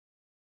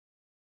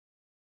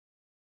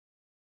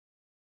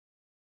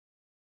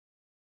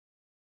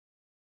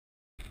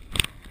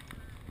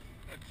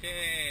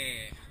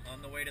Okay,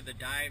 on the way to the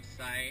dive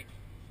site.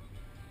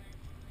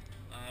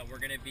 We're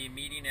going to be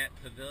meeting at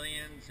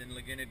Pavilions in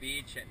Laguna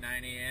Beach at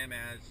 9 a.m.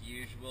 as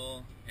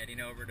usual. Heading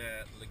over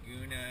to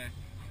Laguna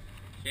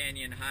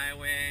Canyon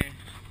Highway.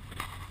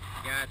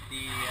 Got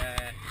the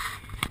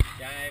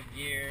dive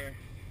gear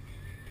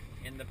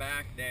in the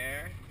back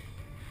there.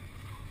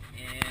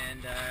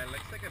 And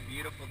looks like a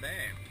beautiful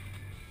day.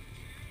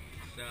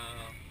 So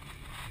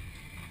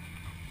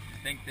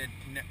I think that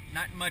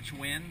not much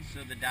wind,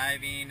 so the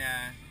diving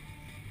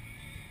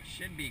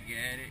should be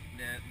good.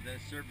 The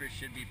surface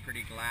should be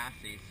pretty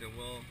glassy, so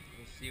we'll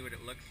see what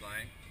it looks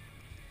like.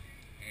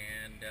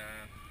 And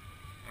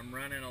I'm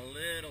running a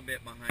little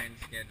bit behind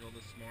schedule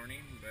this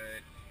morning,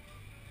 but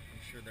I'm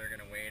sure they're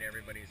gonna wait.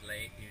 Everybody's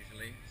late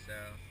usually, so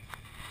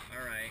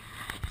all right.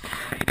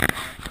 Signing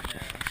off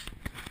now.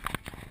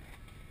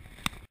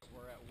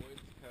 We're at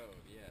Woods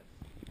Cove, yes,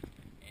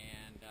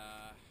 and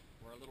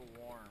we're a little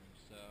warm,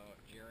 so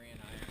Jerry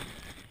and I are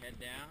gonna head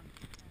down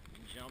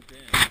and jump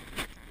in.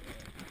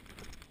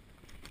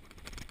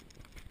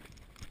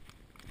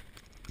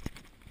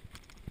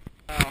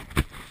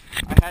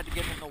 I had to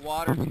get in the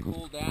water to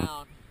cool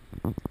down.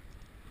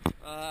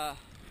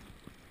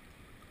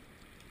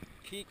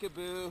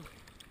 Peekaboo,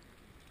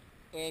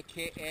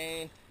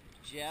 aka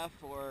Jeff,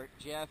 or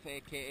Jeff,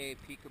 aka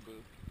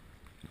Peekaboo,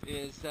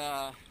 is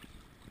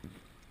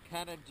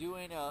kind of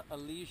doing a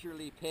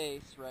leisurely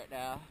pace right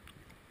now,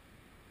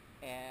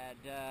 and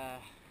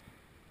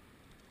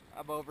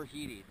I'm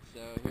overheating,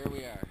 so here we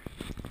are.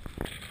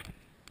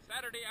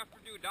 Saturday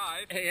afternoon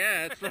dive.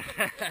 Yeah,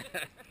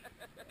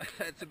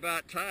 it's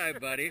about time,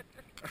 buddy.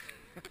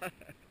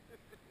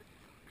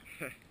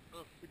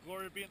 The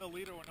glory of being the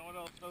leader when no one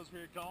else knows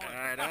where you're going.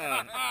 I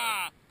know.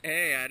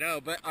 Hey, I know.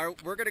 But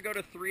we're gonna go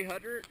to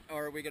 300,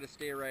 or are we gonna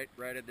stay right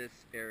in this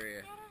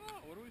area? I don't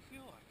know. What do we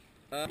feel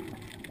like?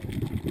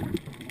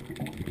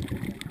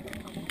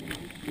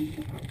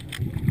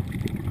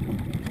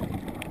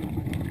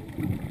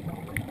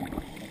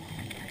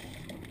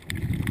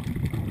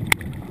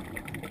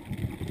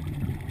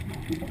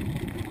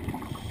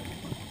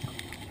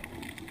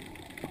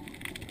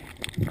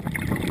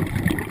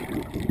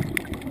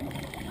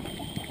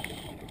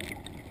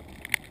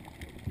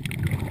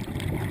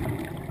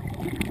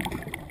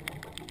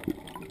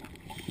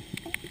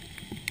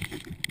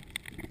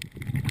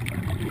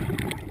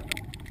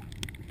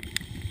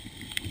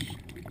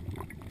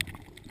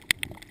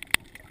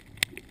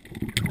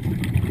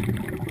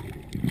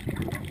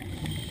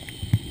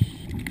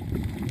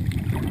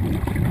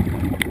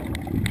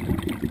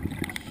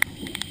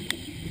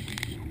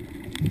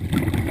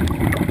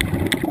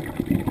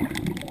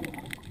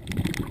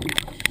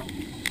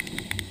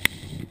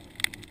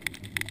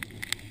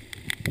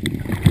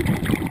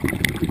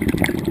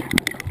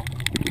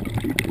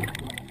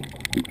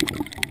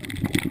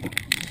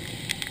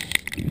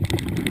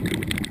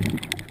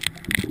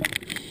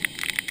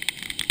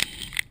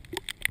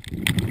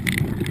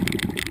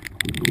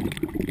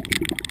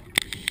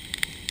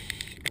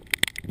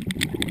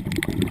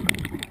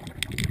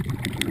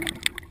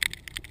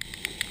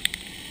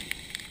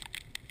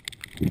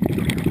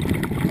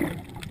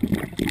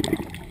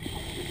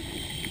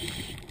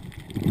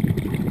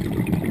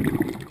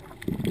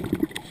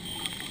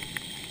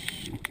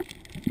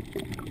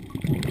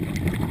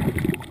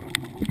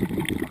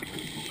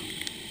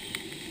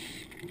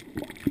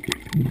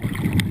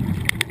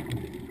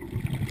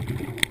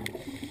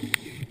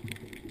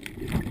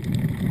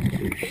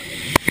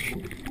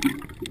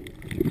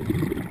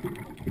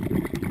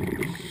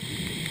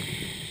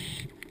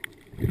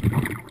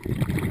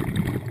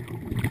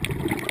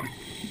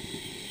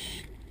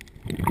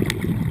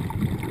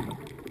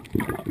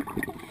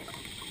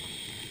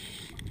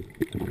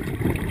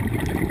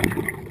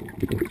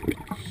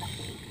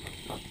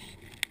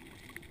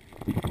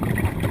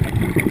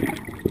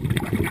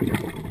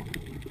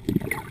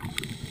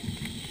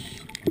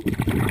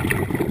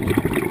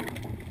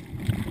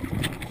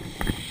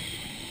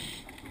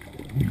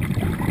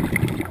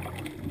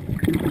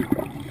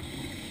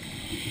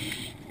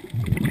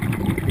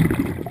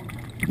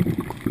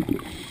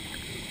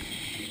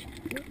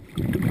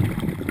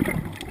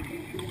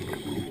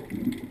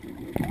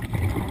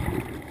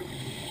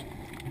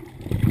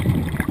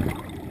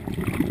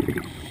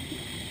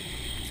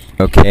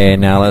 Okay,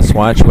 now let's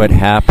watch what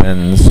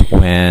happens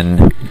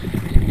when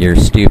you're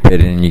stupid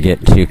and you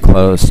get too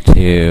close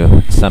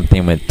to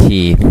something with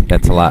teeth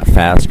that's a lot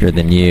faster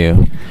than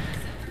you.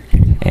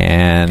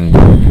 And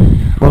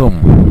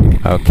boom.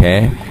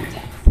 Okay.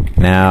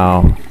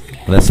 Now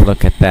let's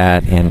look at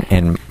that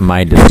in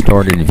my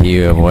distorted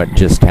view of what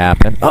just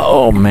happened.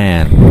 Oh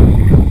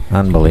man.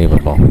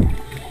 Unbelievable.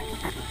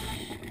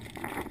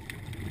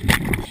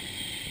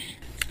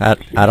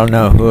 I don't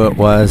know who it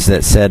was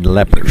that said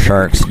leopard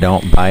sharks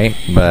don't bite,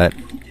 but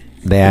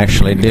they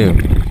actually do.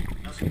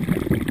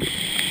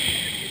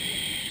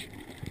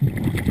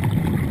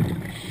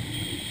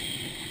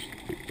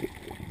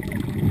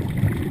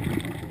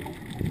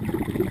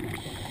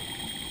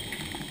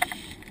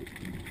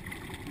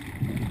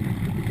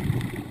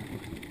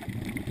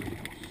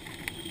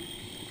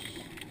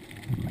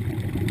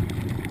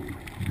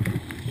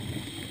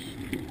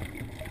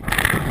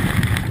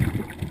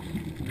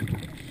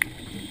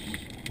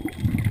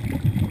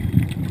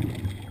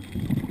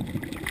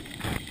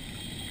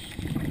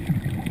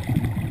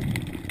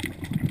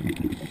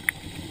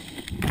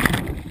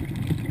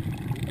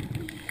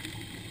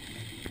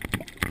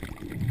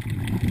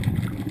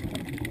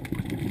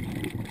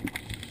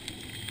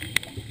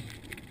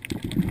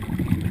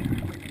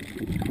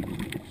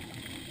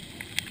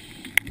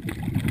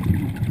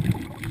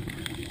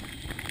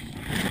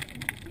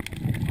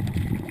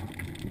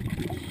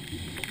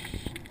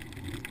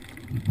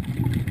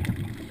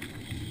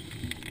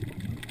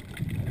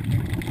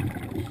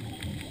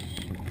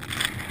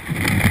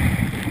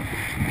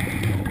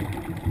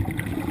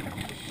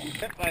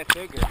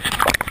 figure.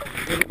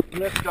 It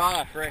lift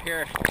off right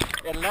here.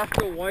 It left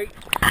a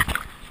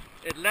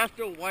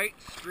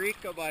white streak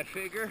on my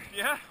finger.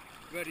 Yeah.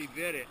 But he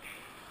bit it.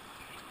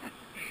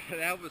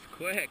 That was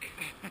quick.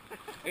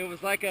 It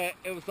was like a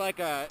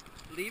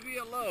leave me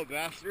alone,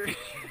 bastard.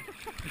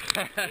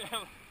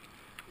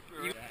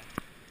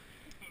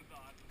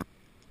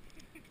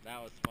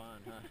 That was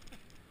fun, huh?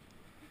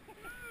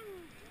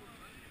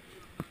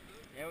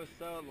 It was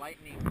so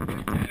lightning. It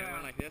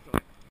went like this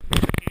one.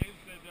 Caves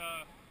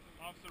that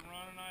Officer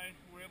Ron and I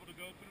were able to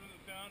go through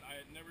that found I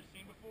had never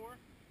seen before.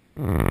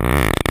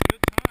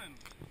 Good times.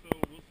 So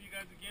we'll see you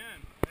guys again.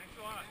 Thanks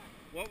a lot.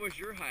 What was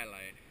your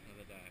highlight of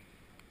the dive?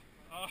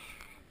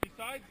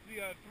 Besides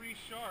the 3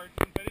 sharks,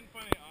 since I didn't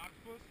find any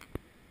octopus,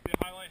 the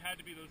highlight had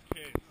to be those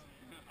caves.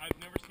 I've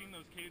never seen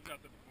those caves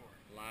out there before.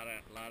 A lot of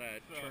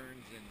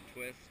turns and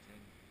twists and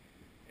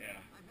yeah.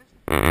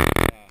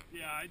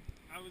 Yeah,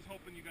 I was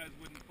hoping you guys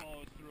wouldn't follow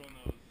us through on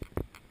those.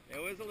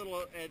 It was a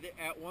little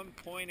at one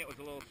point it was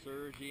a little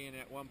surgy and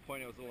at one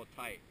point it was a little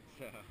tight.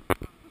 So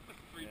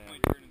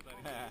 3-point turn inside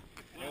a cave.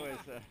 it was